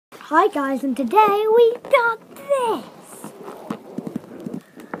Hi guys, and today we got this.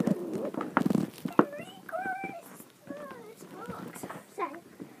 Merry Christmas box. So,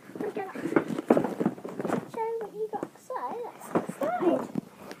 we're gonna show what you got. So, let's get started.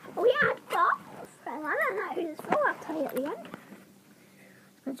 We had got, well, I don't know who this for, I'll tell you at the end.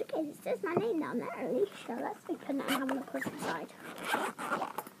 But okay, it says my name down there at least, so let's open it and have a look what's inside.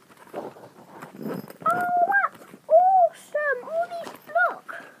 Oh, that's awesome! All these, look!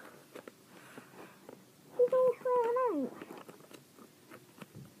 These all thrown out.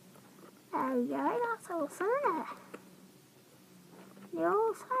 There we go, that's awesome, isn't it? They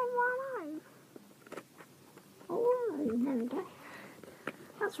all say one out. Oh, there we go.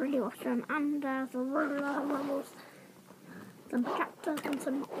 That's really awesome. And there's a ruler levels, some chapters and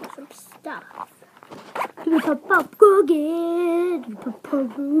some awesome stuff. Pop cookie.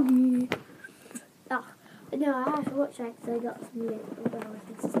 Oh, no, I have to watch that because I got some new brothers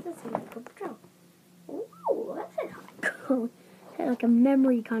and sisters in like Paw Patrol. Ooh, that's cool. It's like a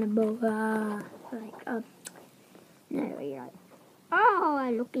memory kind of book. No, you're like, oh,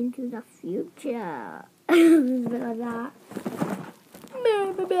 I look into the future. A bit like that.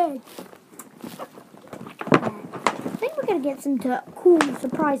 I think we're going to get some cool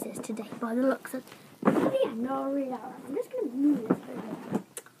surprises today by the looks of. Oh yeah, no, I'll read out. I'm just going to move this over.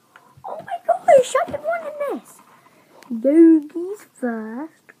 Oh my gosh, I did one in this. Yogi's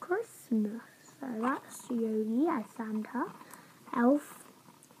First Christmas. So that's Yogi as Santa. Elf.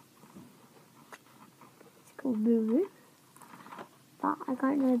 It's called Boo. But I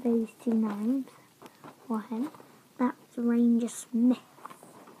don't know those two names for him. That's Ranger Smith.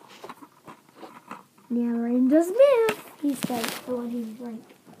 Yeah, Ranger Smith. He's great for what he's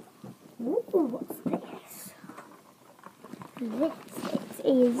drink. Ooh, what's this? This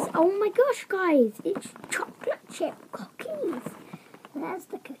is, oh my gosh guys, it's chocolate chip cookies. There's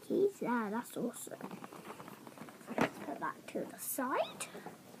the cookies. Yeah, that's awesome. Let's put that to the side.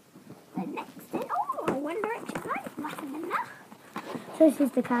 The next thing, oh, One Direction light, nothing in there. So this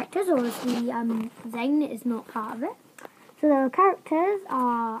is the characters, obviously Zayn is not part of it. So the characters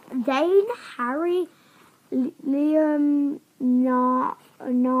are Zayn, Harry, Liam, Niall,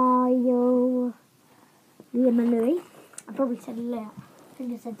 Liam and Louis. I probably said Leah. I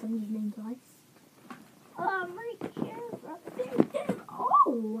think I said some of these names twice.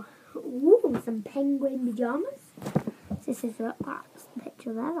 Oh, ooh, some penguin pajamas. So this is that's the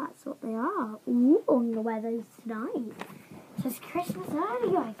picture there. That's what they are. Ooh, I'm gonna wear those tonight. So it's Christmas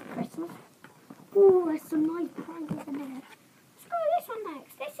early, guys. Christmas. Ooh, there's some nice prizes in there. Let's go this one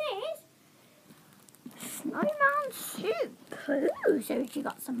next. This is Snowman Soup. Ooh, so she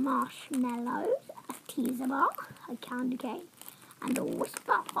got some marshmallows, a teaser bar, a candy cane, and a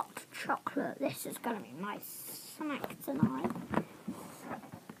Whisper hot chocolate. This is going to be a nice snack tonight.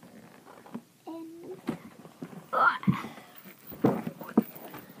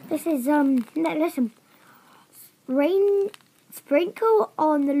 This is, listen. Rain sprinkle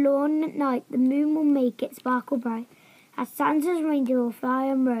on the lawn at night. The moon will make it sparkle bright. As Santa's reindeer will fly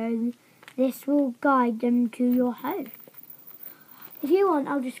and roam, this will guide them to your home. If you want,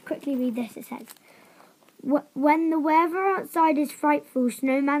 I'll just quickly read this. It says, when the weather outside is frightful,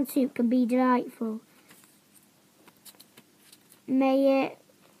 snowman soup can be delightful. May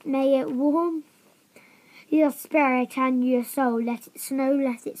it warm your spirit and your soul. Let it snow,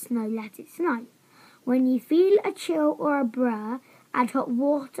 let it snow, let it snow. When you feel a chill or a blur, add hot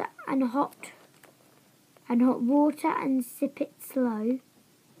water and sip it slow.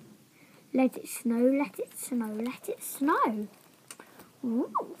 Let it snow, let it snow, let it snow.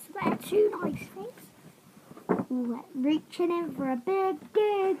 Ooh, so there are two nice things. We're reaching in for a big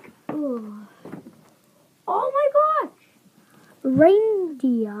dig. Ooh. Oh my gosh!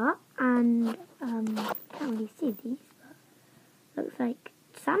 Reindeer and, can't really see these, but looks like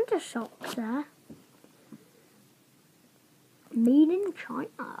Santa socks there. Made in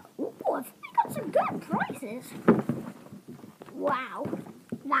China. Ooh, I think we got some good prices. Wow,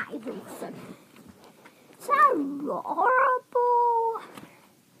 that is awesome. So horrible.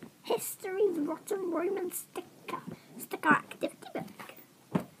 History's Rotten Roman sticker activity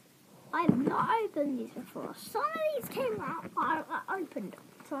book. I've not opened these before. Some of these came out. I opened them,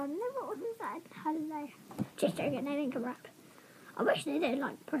 so I never what they said. Hello. Just joking, they didn't come wrapped. I wish they did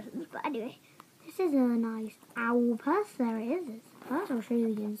like presents, but anyway. This is a nice owl purse. There it is. First, I'll show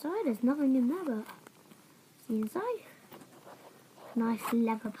you the inside. There's nothing in there, but it's the inside. Nice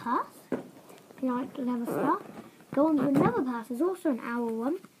leather purse. If you like leather stuff. Go on to another purse. There's also an owl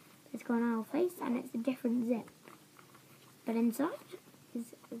one. It's got an owl face and it's a different zip. But inside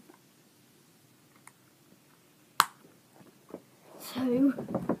is. So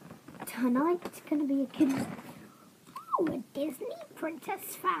tonight's going to be a Disney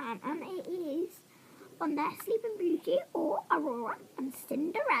princess fan, and it is on their Sleeping Beauty or Aurora and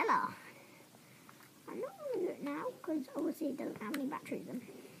Cinderella. I'm not going to do it now because obviously it doesn't have any batteries in.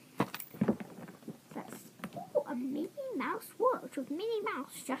 That's a Minnie Mouse watch with Minnie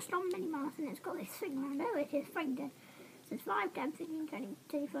Mouse just on Minnie Mouse, and it's got this thing around it which is framed in. So it's 5, 10, 15, 20,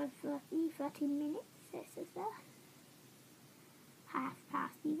 25, 30, 13 minutes. This is there. Half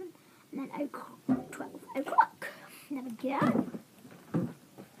past even. And then 12 o'clock. There we go.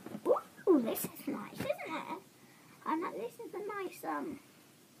 Ooh, this is nice, isn't it? And this is a nice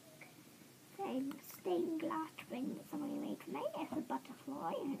thing, stained glass thing that somebody made for me. It's a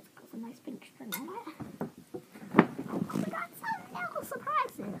butterfly and it's got some nice pink string on it. Oh, we got some little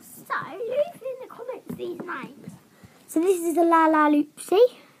surprises. So leave in the comments these names. So this is the La La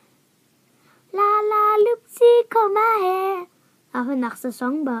Loopsie. La La Loopsie, comb my hair. I think that's the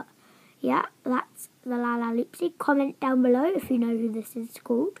song, but yeah, that's the La La Loopsie. Comment down below if you know who this is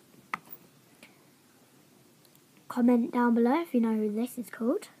called. Comment down below if you know who this is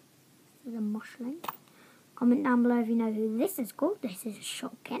called. This is a mushling. Comment down below if you know who this is called. This is a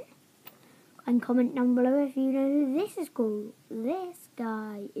shotgun. And comment down below if you know who this is called. This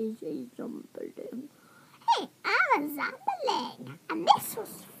guy is a Zombling. Hey, I'm a Zombling. And this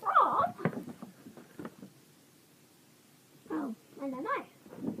was from... Oh, I don't know.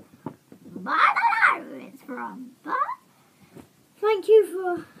 But I don't know who it's from. But thank you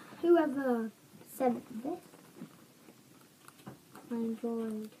for whoever sent this. I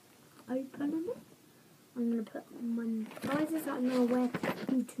enjoyed opening it. I'm going to put my trousers that I'm going to wear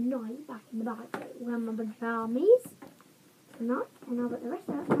to tonight back in the bag. Wear my pajamas tonight, and I'll put the rest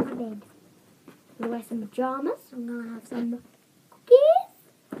of it on my bed. I'm going to wear some pajamas. I'm going to have some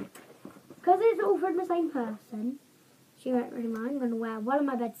cookies. Because it's all from the same person, she won't really mind. I'm going to wear one of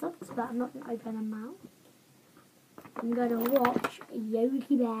my bed socks, but I'm not going to open them out. I'm going to watch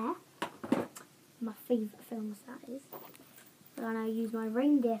Yogi Bear. My favourite films, that is. I'm going to use my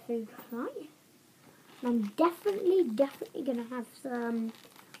reindeer food tonight. And I'm definitely going to have some,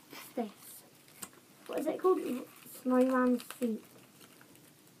 what's this? What is it called? Snowman soup.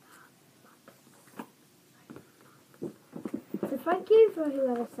 So thank you for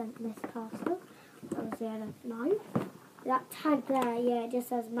whoever sent this parcel. Obviously I don't know. That tag there, yeah, it just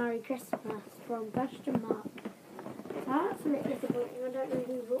says Merry Christmas from question mark. So that's a bit disappointing. I don't know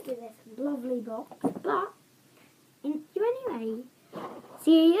who brought me this lovely box, but thank you anyway.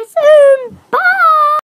 See you soon. Bye.